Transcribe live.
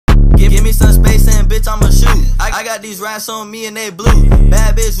got these racks on me and they blue.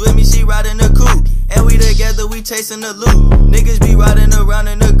 Bad bitch with me, she riding the coupe. And we together, we chasing the loot. Niggas be riding around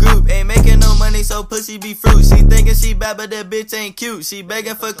in the group. Ain't making no money, so pussy be fruit. She thinking she bad, but that bitch ain't cute. She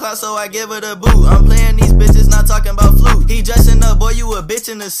begging for clout, so I give her the boot. I'm playing these bitches, not talking about flute. He dressing up, boy, you a bitch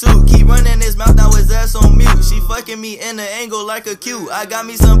in a suit. Keep running his mouth, now his ass on mute. She fucking me in the angle like a cue. I got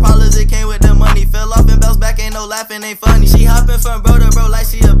me some problems, it came with the money. Fell off and bounced back, ain't no laughing, ain't funny. She hopping from bro to bro like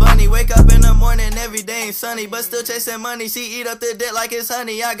she a bunny. Wake up in the morning, every day ain't sunny, but still chasing money. She eat up the dick like it's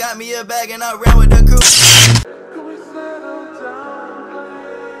honey. I got me a bag and I ran with the crew.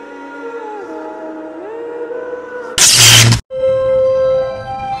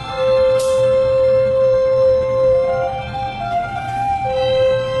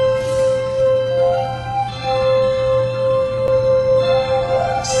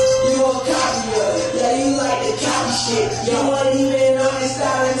 You wouldn't even know they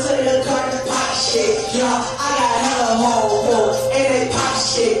style until the carton pop shit. Yo, I got hella hoes, and they pop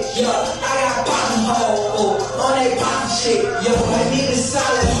shit. Yo, I got poppin' hoes, on they pop shit. Yo, I need a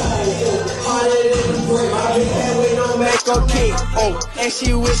solid hoe, harder than the brick. I get that way, don't make her kick. And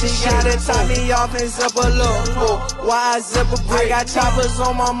she wish she gotta top me off and zip a look. Why I zip a brick? I got choppers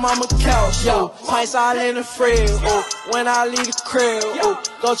on my mama couch. Yo, pints all in the fridge. When I leave the crib,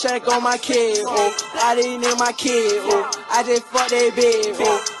 go check on my kid. I didn't need my kid. I just fuck that bed.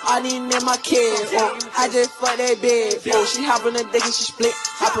 I didn't need my kid. I just fuck that bed. She hop on the dick and she split.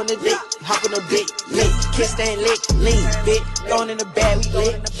 Hop on the dick, hop on the big lick. Kiss that lick, lean, bitch. Throwin' in the bag, we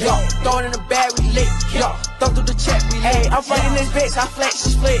lit. Yo, throwin' in the bag, we lit. Yo, throw through the check, we lit. Hey, I'm fucking this bitch, I flex, she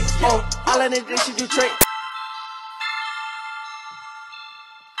split. All in this dick, she do trick.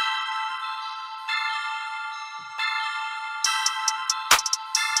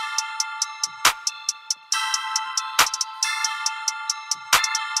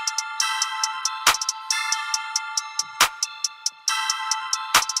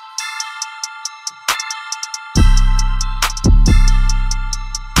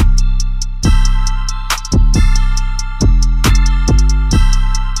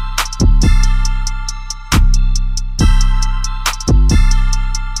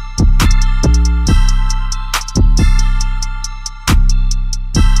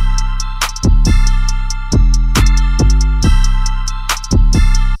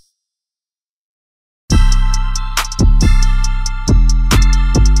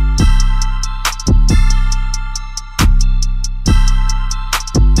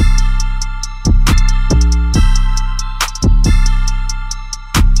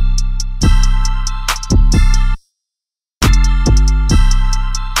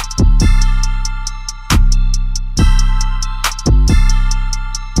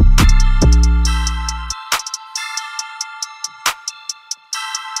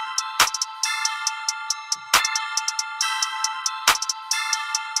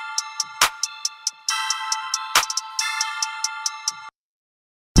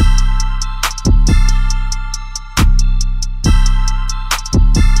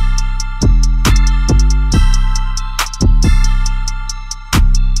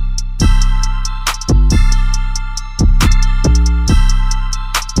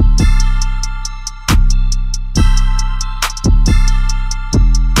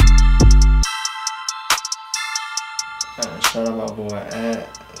 Shout out my boy Ant.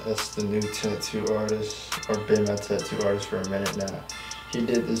 That's the new tattoo artist, or been my tattoo artist for a minute now. He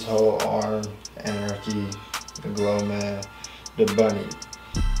did this whole arm, anarchy, the glow man, the bunny.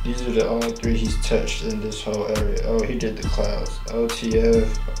 These are the only three he's touched in this whole area. Oh, he did the clouds.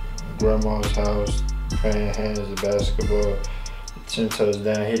 OTF, grandma's house, praying hands, the basketball, 10 toes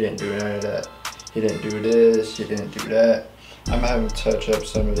down. He didn't do none of that. He didn't do this, he didn't do that. I'm having to touch up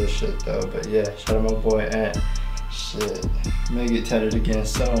some of this shit though, but yeah, shout out my boy Ant. Shit, may get tatted again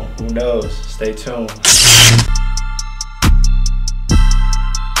soon. Who knows? Stay tuned.